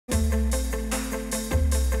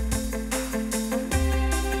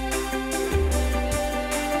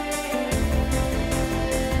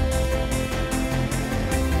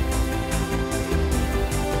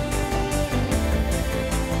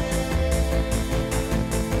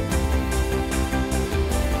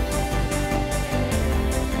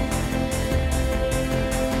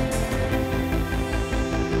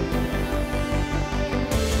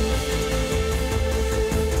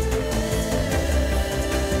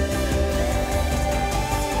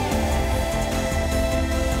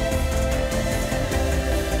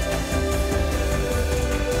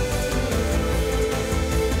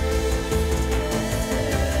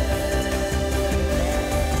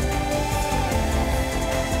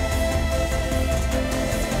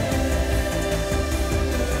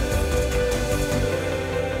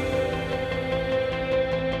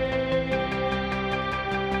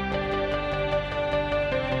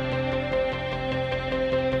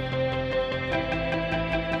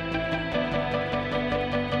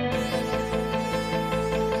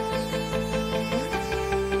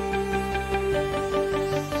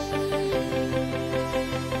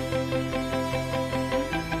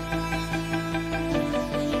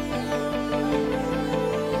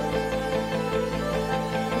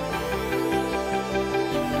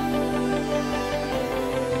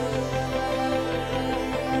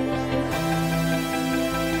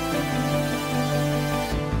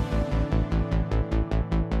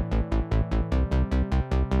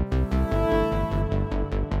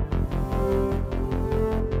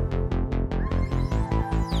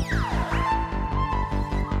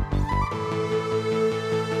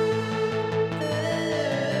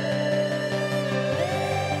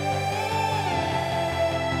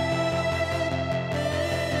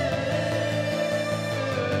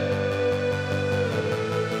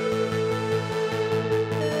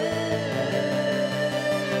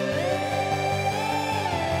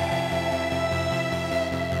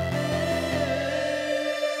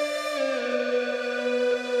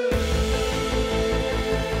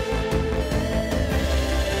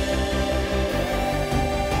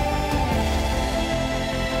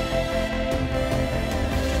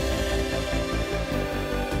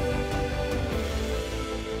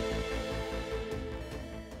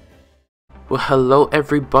Well, hello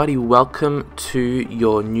everybody, welcome to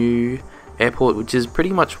your new airport, which is pretty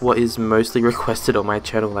much what is mostly requested on my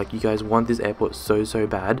channel. Like, you guys want this airport so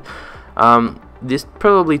bad. This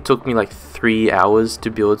probably took me like 3 hours to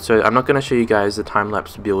build, so I'm not going to show you guys the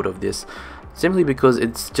time-lapse build of this, simply because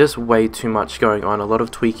it's just way too much going on, a lot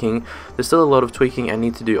of tweaking. There's still a lot of tweaking I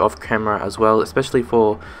need to do off camera as well, especially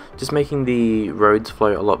for just making the roads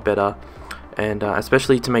flow a lot better, and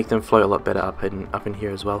especially to make them flow a lot better up in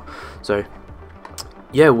here as well. So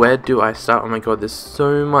yeah, where do I start? Oh my god, there's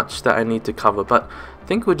so much that I need to cover, but I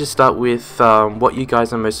think we'll just start with what you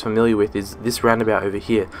guys are most familiar with, is this roundabout over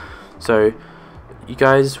here. So you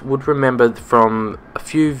guys would remember from a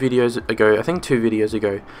few videos ago, I think 2 videos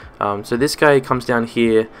ago, so this guy comes down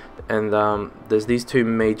here, and there's these 2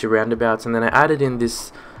 major roundabouts, and then I added in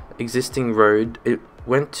this existing road. It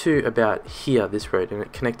went to about here, this road, and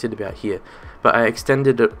it connected about here, but I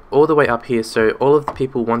extended it all the way up here, so all of the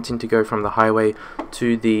people wanting to go from the highway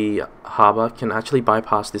to the harbour can actually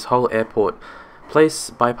bypass this whole airport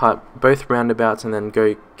place, bypass both roundabouts, and then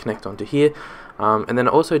go connect onto here. And then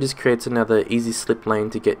it also just creates another easy slip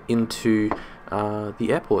lane to get into the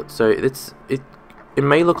airport. So it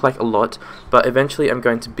may look like a lot, but eventually I'm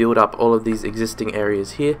going to build up all of these existing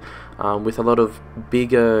areas here with a lot of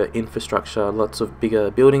bigger infrastructure, lots of bigger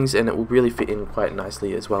buildings, and it will really fit in quite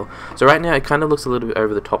nicely as well. So right now it kind of looks a little bit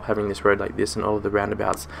over the top having this road like this and all of the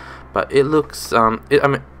roundabouts, but it looks, I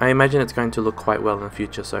imagine it's going to look quite well in the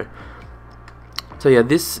future. So yeah,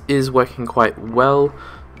 this is working quite well.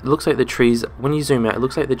 It looks like the trees, when you zoom out, it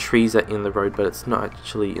looks like the trees are in the road, but it's not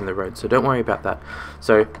actually in the road, so don't worry about that.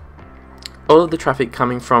 So all of the traffic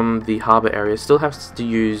coming from the harbour area still has to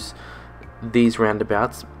use these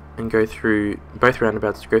roundabouts and go through, both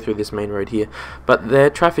roundabouts to go through this main road here, but their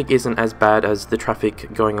traffic isn't as bad as the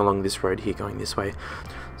traffic going along this road here, going this way.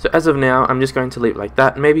 So as of now, I'm just going to leave it like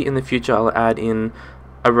that. Maybe in the future I'll add in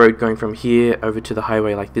a road going from here over to the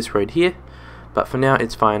highway, like this road here, but for now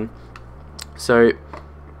it's fine. So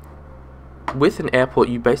with an airport,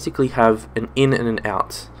 you basically have an in and an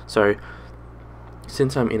out. So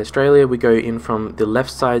since I'm in Australia, we go in from the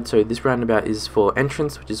left side, so this roundabout is for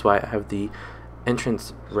entrance, which is why I have the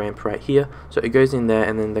entrance ramp right here. So it goes in there,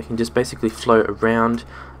 and then they can just basically flow around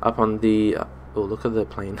up on the oh, look at the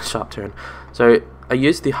plane, sharp turn. So I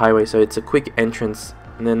use the highway, so it's a quick entrance,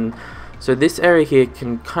 and then so this area here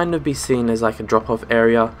can kind of be seen as like a drop-off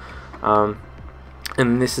area.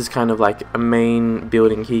 And this is kind of like a main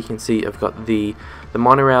building here. You can see I've got the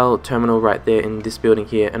monorail terminal right there in this building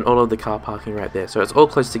here, and all of the car parking right there. So it's all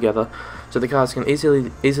close together, so the cars can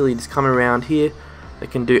easily just come around here. They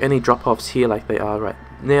can do any drop-offs here like they are right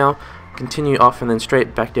now, continue off, and then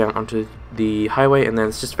straight back down onto the highway, and then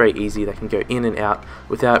it's just very easy. They can go in and out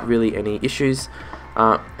without really any issues.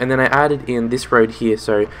 And then I added in this road here,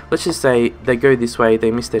 so let's just say they go this way,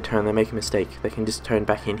 they miss their turn, they make a mistake, they can just turn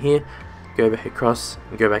back in here, go back across,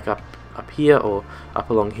 and go back up here, or up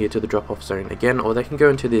along here to the drop-off zone again, or they can go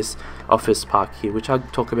into this office park here, which I'll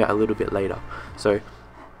talk about a little bit later. So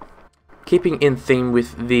keeping in theme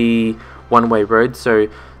with the one-way road, so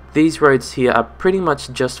these roads here are pretty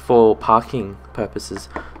much just for parking purposes.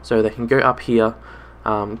 So they can go up here,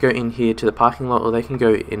 go in here to the parking lot, or they can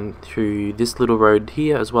go in through this little road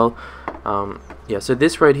here as well. Yeah, so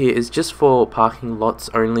this road here is just for parking lots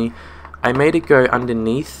only. I made it go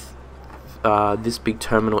underneath this big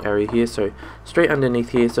terminal area here, so straight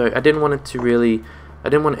underneath here. So I didn't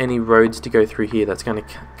want any roads to go through here that's going to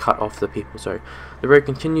cut off the people. So the road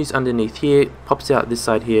continues underneath here, pops out this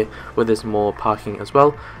side here where there's more parking as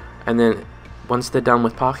well, and then once they're done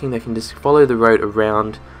with parking, they can just follow the road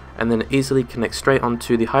around, and then easily connect straight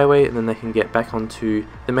onto the highway, and then they can get back onto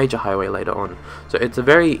the major highway later on. So it's a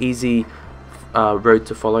very easy road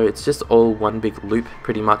to follow. It's just all one big loop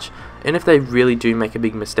pretty much, and if they really do make a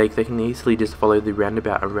big mistake, they can easily just follow the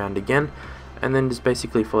roundabout around again, and then just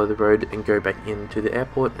basically follow the road and go back into the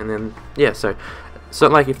airport. And then yeah, so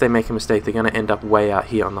like if they make a mistake, they're going to end up way out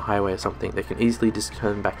here on the highway or something, they can easily just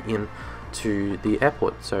turn back in to the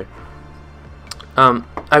airport. So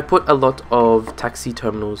I've put a lot of taxi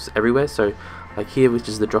terminals everywhere, so like here, which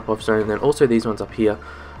is the drop-off zone, and then also these ones up here.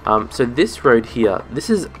 So this road here, this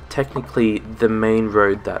is technically the main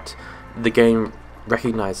road that the game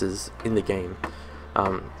recognizes in the game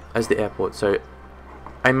as the airport. So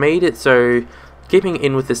I made it so, keeping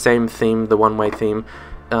in with the same theme, the one-way theme,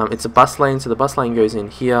 it's a bus lane, so the bus lane goes in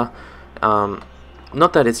here.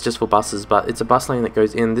 Not that it's just for buses, but it's a bus lane that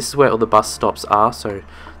goes in. This is where all the bus stops are, so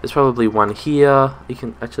there's probably one here. You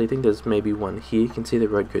can actually think there's maybe one here. You can see the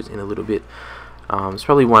road goes in a little bit. There's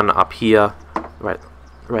probably one up here,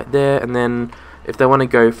 right there, and then if they want to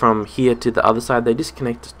go from here to the other side, they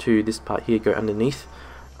disconnect to this part here, go underneath,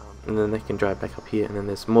 and then they can drive back up here, and then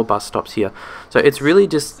there's more bus stops here. So it's really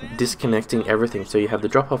just disconnecting everything. So you have the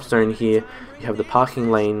drop-off zone here, you have the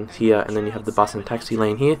parking lane here, and then you have the bus and taxi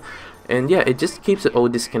lane here. And yeah, it just keeps it all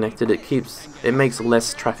disconnected. It makes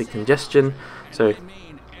less traffic congestion. So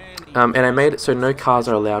and I made it so no cars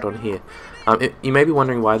are allowed on here. You may be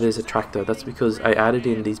wondering why there's a tractor. That's because I added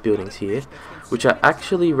in these buildings here, which are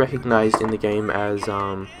actually recognized in the game as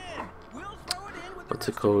what's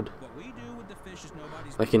it called?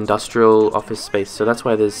 Like industrial office space. So that's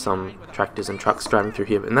why there's some tractors and trucks driving through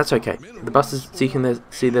here, and that's okay. The buses, so you can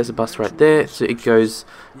see there's a bus right there. So it goes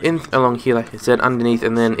in along here, like I said, underneath,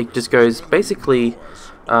 and then it just goes basically.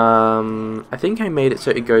 I think I made it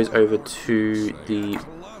so it goes over to the.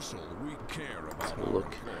 Let's have a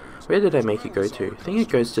look. Where did I make it go to? I think it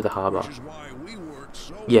goes to the harbour.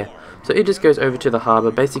 Yeah, so it just goes over to the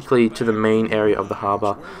harbour, basically to the main area of the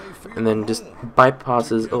harbour, and then just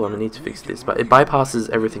bypasses. Oh, I'm gonna need to fix this, but it bypasses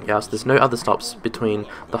everything else. There's no other stops between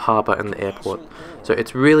the harbour and the airport, so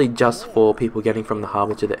it's really just for people getting from the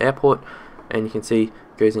harbour to the airport. And you can see it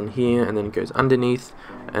goes in here and then goes underneath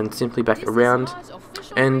and simply back around.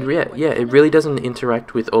 And yeah, it really doesn't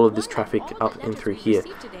interact with all of this traffic up and through here.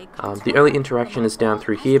 The only interaction is down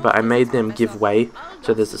through here, but I made them give way.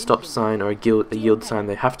 So there's a stop sign or a yield sign.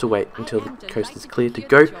 They have to wait until the coast is clear to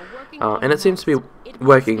go. And it seems to be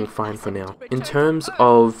working fine for now. In terms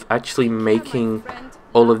of actually making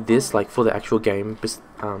all of this, like for the actual game,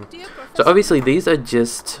 so obviously these are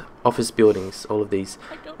just office buildings, all of these.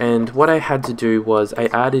 And what I had to do was I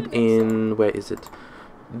added in, where is it?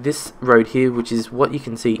 This road here, which is what you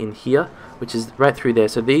can see in here, which is right through there.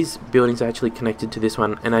 So these buildings are actually connected to this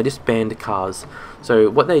one, and I just banned cars. So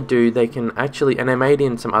what they do, they can actually, and I made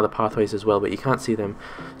in some other pathways as well, but you can't see them.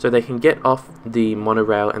 So they can get off the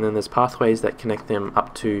monorail, and then there's pathways that connect them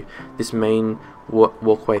up to this main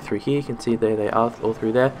walkway through here. You can see there they are all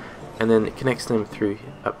through there, and then it connects them through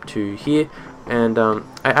up to here. And I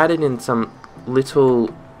added in some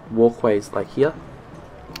little walkways like here.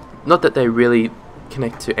 Not that they really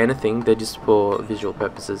connect to anything, they're just for visual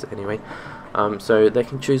purposes anyway. So they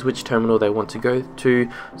can choose which terminal they want to go to.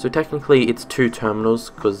 So technically it's 2 terminals,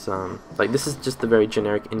 because like this is just the very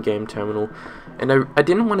generic in-game terminal, and I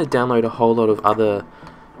didn't want to download a whole lot of other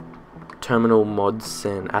terminal mods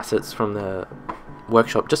and assets from the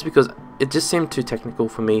workshop, just because it just seemed too technical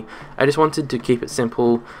for me. I just wanted to keep it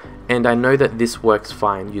simple, and I know that this works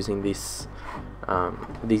fine using this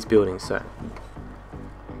these buildings. So,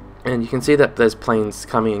 and you can see that there's planes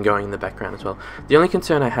coming and going in the background as well. The only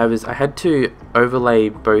concern I have is I had to overlay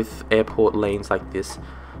both airport lanes like this.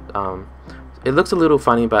 It looks a little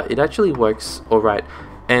funny, but it actually works alright.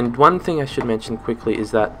 And one thing I should mention quickly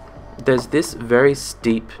is that there's this very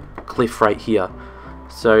steep cliff right here.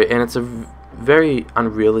 So, and it's a very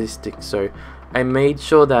unrealistic. So I made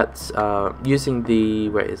sure that using the,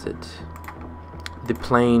 where is it? The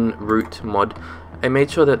plane route mod, I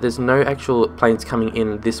made sure that there's no actual planes coming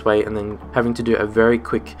in this way and then having to do a very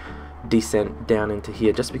quick descent down into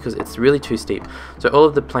here, just because it's really too steep. So all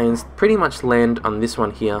of the planes pretty much land on this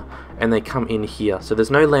one here, and they come in here. So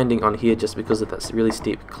there's no landing on here just because of that really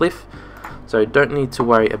steep cliff. So don't need to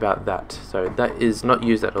worry about that. So that is not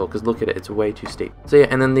used at all, because look at it, it's way too steep. So yeah,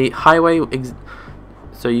 and then the highway,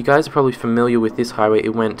 so you guys are probably familiar with this highway.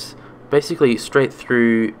 It went basically straight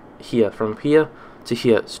through here, from here to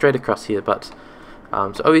here, straight across here, but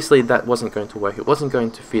so obviously that wasn't going to work, it wasn't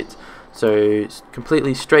going to fit. So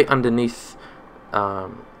completely straight underneath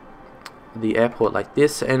the airport like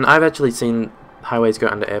this, and I've actually seen highways go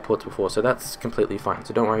under airports before, so that's completely fine,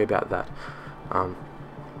 so don't worry about that.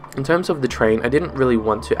 In terms of the train, I didn't really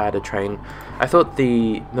want to add a train. I thought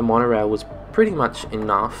the monorail was pretty much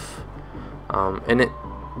enough, and it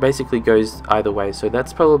basically goes either way, so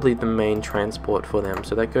that's probably the main transport for them.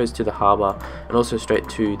 So that goes to the harbour and also straight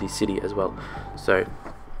to the city as well. So,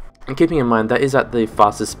 and keeping in mind that is at the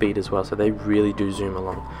fastest speed as well, so they really do zoom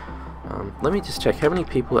along. Let me just check how many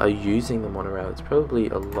people are using the monorail. It's probably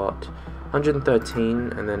a lot.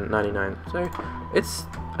 113 and then 99, so it's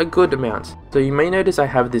a good amount. So you may notice I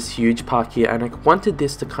have this huge park here, and I wanted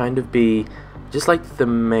this to kind of be just like the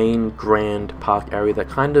main grand park area that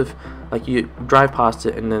kind of, like, you drive past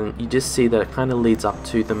it and then you just see that it kind of leads up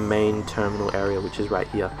to the main terminal area, which is right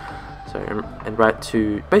here. So and right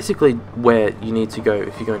to basically where you need to go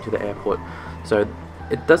if you're going to the airport. So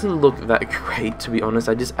it doesn't look that great, to be honest.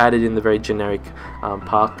 I just added in the very generic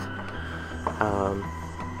park.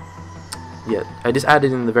 Yeah, I just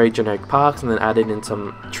added in the very generic parks and then added in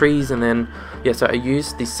some trees, and then yeah, so I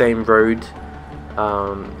used the same road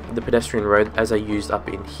the pedestrian road as I used up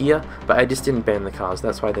in here, but I just didn't ban the cars.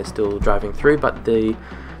 That's why they're still driving through, but the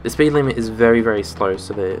speed limit is very, very slow,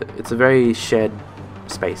 so it's a very shared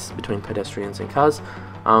space between pedestrians and cars.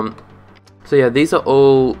 So yeah, these are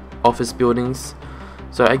all office buildings,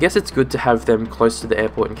 so I guess it's good to have them close to the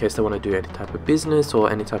airport in case they want to do any type of business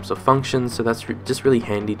or any types of functions, so that's just really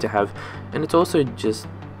handy to have, and it's also just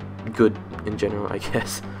good in general, I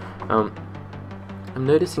guess. I'm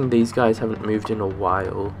noticing these guys haven't moved in a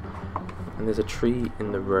while, and there's a tree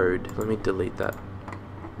in the road. Let me delete that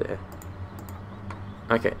there.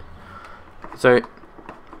 Okay, so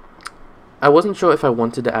I wasn't sure if I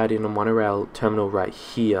wanted to add in a monorail terminal right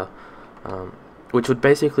here, which would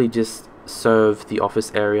basically just serve the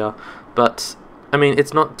office area, but I mean,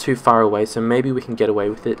 it's not too far away, so maybe we can get away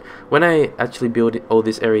with it. When I actually build all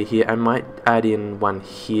this area here, I might add in one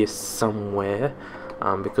here somewhere,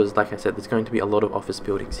 because like I said, there's going to be a lot of office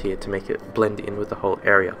buildings here to make it blend in with the whole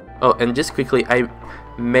area. Oh, and just quickly, I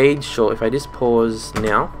made sure, if I just pause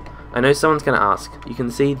now, I know someone's going to ask, you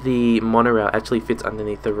can see the monorail actually fits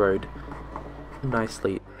underneath the road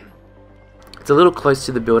nicely. It's a little close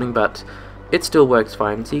to the building, but it still works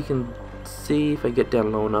fine, so you can see if I get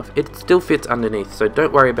down low enough, it still fits underneath, so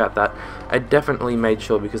don't worry about that. I definitely made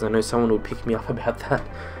sure because I know someone would pick me up about that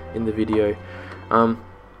in the video.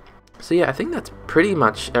 So yeah, I think that's pretty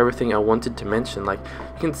much everything I wanted to mention. Like,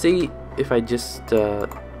 you can see if I just go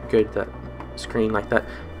to that screen like that,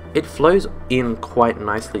 it flows in quite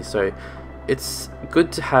nicely, so it's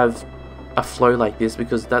good to have a flow like this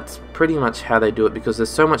because that's pretty much how they do it, because there's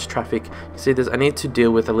so much traffic. You see, I need to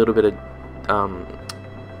deal with a little bit of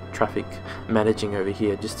traffic managing over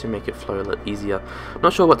here just to make it flow a lot easier.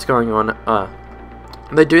 Not sure what's going on.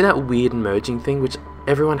 They do that weird merging thing which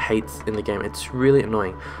everyone hates in the game. It's really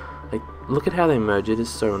annoying. Like, look at how they merge, it is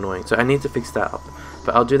so annoying. So I need to fix that up,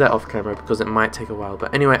 but I'll do that off camera because it might take a while.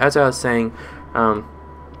 But anyway, as I was saying, so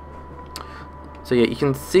yeah, you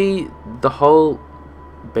can see the whole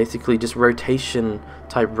basically just rotation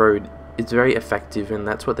type road is very effective, and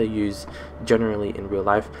that's what they use generally in real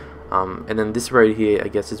life. And then this road here, I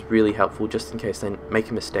guess, is really helpful just in case they make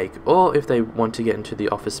a mistake, or if they want to get into the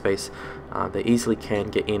office space, they easily can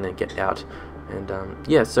get in and get out. And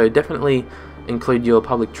yeah, so definitely include your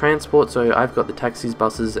public transport. So I've got the taxis,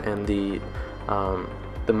 buses, and the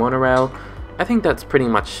monorail. I think that's pretty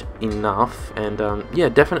much enough, and yeah,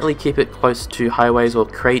 definitely keep it close to highways or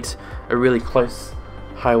create a really close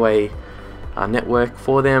highway network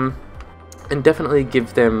for them, and definitely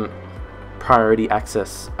give them priority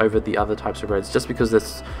access over the other types of roads just because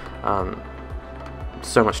there's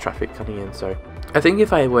so much traffic coming in. So I think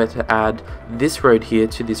if I were to add this road here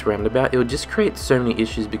to this roundabout, it would just create so many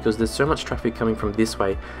issues because there's so much traffic coming from this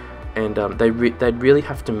way, and they'd really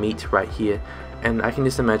have to meet right here, and I can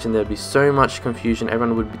just imagine there'd be so much confusion.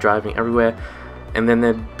 Everyone would be driving everywhere, and then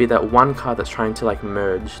there'd be that one car that's trying to like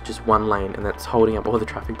merge just one lane, and that's holding up all the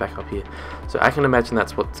traffic back up here. So I can imagine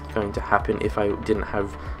that's what's going to happen if I didn't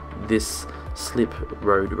have this slip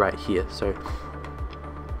road right here. So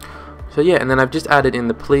yeah, and then I've just added in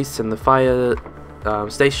the police and the fire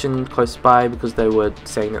station close by because they were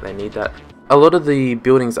saying that they need that. A lot of the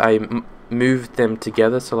buildings I moved them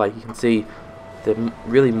together, so like you can see they're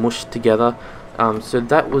really mushed together. So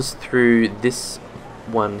that was through this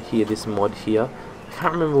one here, this mod here. I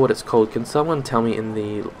can't remember what it's called. Can someone tell me in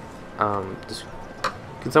the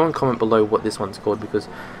can someone comment below what this one's called, because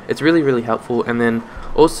it's really, really helpful. And then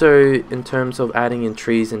also in terms of adding in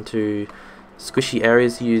trees into squishy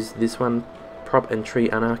areas, use this one, prop and tree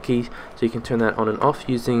anarchy, so you can turn that on and off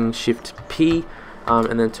using Shift P.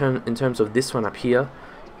 And then in terms of this one up here,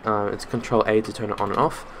 it's Control A to turn it on and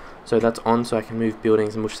off. So that's on, so I can move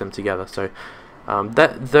buildings and mush them together. So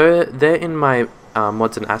they're in my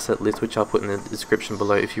mods and asset list, which I'll put in the description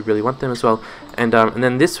below if you really want them as well. And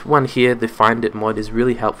then this one here, the Find It mod, is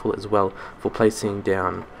really helpful as well for placing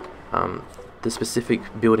down the specific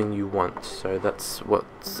building you want. So that's what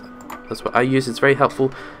I use. It's very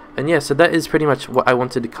helpful. And yeah, so that is pretty much what I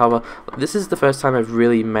wanted to cover. This is the first time I've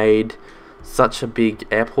really made such a big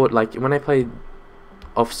airport. Like when I play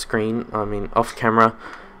off screen, I mean off camera,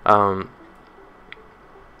 I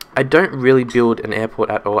don't really build an airport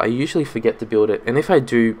at all. I usually forget to build it, and if I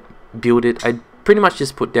do build it, I pretty much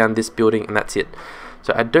just put down this building and that's it.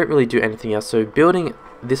 So I don't really do anything else. So building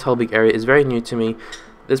this whole big area is very new to me.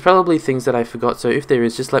 There's probably things that I forgot, so if there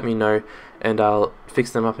is, just let me know and I'll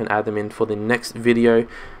fix them up and add them in for the next video.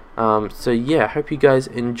 So yeah, I hope you guys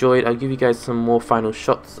enjoyed. I'll give you guys some more final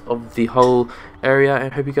shots of the whole area,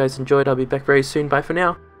 and hope you guys enjoyed. I'll be back very soon. Bye for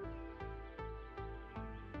now.